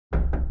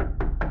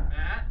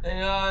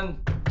Hang on.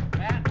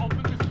 Matt,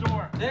 open the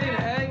door.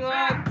 Dana, hang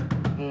on.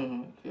 Oh,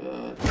 my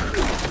God.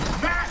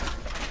 Matt!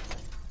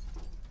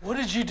 What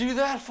did you do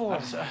that for?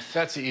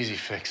 That's the easy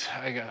fix.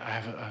 I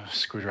have a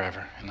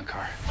screwdriver in the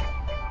car.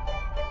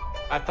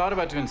 I thought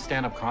about doing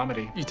stand-up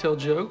comedy. You tell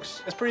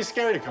jokes? It's pretty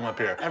scary to come up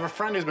here. I have a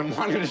friend who's been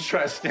wanting to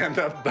try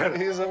stand-up, but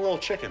he's a little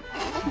chicken.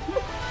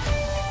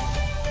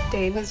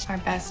 Dave was our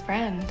best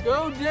friend.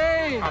 Go,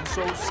 Dave! I'm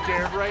so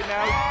scared right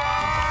now.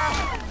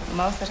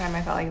 Most of the time,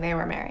 I felt like they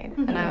were married,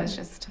 and I was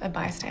just a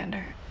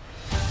bystander.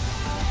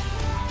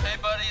 Hey,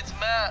 buddy, it's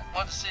Matt.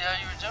 Want to see how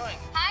you were doing.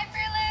 Hi,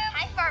 Fruit Loop.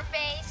 Hi,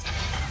 Fartface.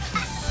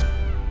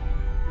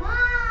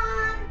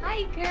 Mom!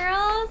 Hi,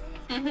 girls.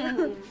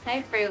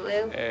 Hi, Fruit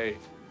Loop. Hey,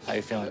 how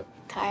you feeling?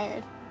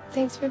 Tired.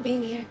 Thanks for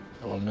being here.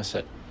 I won't miss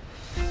it.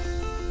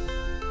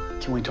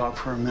 Can we talk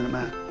for a minute,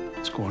 Matt?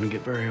 It's going to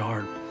get very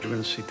hard. You're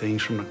going to see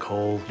things from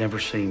Nicole never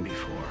seen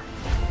before.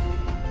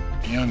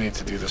 You don't need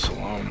to do this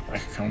alone. I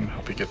can come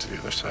help you get to the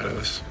other side of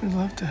this. I'd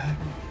love to have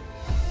you.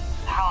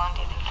 How long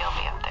do you think you'll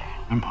be up there?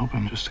 I'm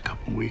hoping just a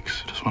couple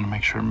weeks. Just want to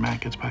make sure Matt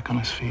gets back on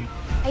his feet.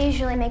 I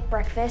usually make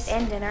breakfast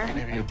and dinner.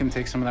 Maybe you can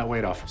take some of that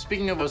weight off.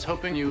 Speaking of, I was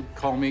hoping you'd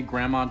call me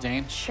Grandma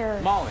Dane. Sure.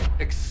 Molly,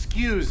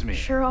 excuse me.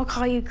 Sure, I'll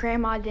call you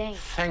Grandma Dane.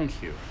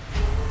 Thank you.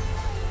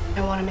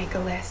 I want to make a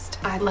list.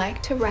 I'd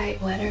like to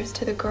write letters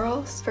to the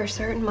girls for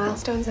certain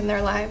milestones in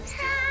their lives.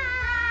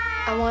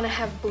 I want to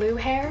have blue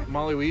hair.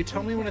 Molly, will you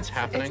tell me when it's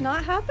happening? It's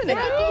not happening.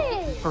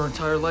 Her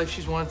entire life,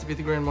 she's wanted to be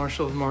the Grand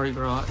Marshal of Mardi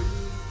Gras.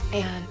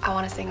 And I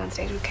want to sing on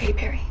stage with Katy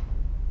Perry.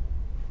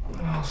 It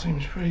all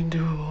seems pretty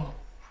doable.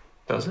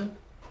 Does it?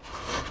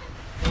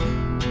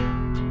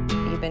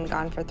 You've been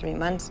gone for 3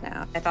 months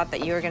now. I thought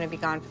that you were going to be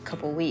gone for a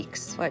couple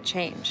weeks. What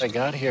changed? I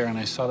got here and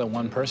I saw that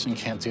one person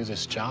can't do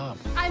this job.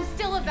 I'm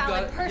still a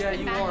valid person, Yeah,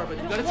 you Matt. are, but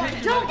you gotta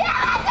take Don't get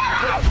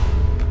out!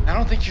 I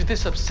don't think you're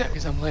this upset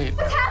because I'm late.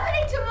 What's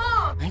happening to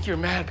Mom? I think you're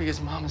mad because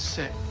Mom is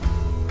sick.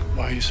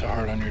 Why are you so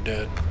hard on your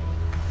dad?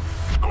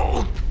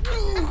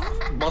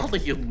 Molly,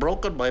 you've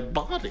broken my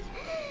body.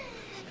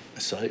 I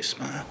saw you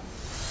smile.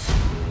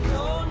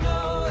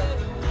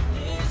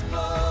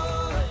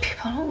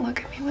 People don't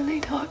look at me when they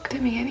talk to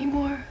me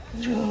anymore.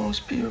 You're the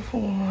most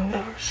beautiful woman I've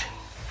ever seen.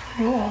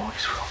 You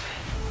always will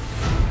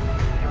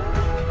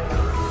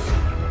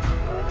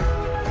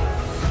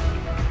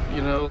be.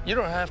 You know, you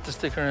don't have to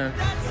stick around.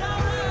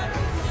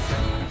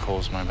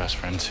 Nicole's my best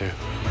friend, too.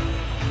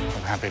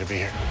 I'm happy to be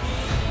here.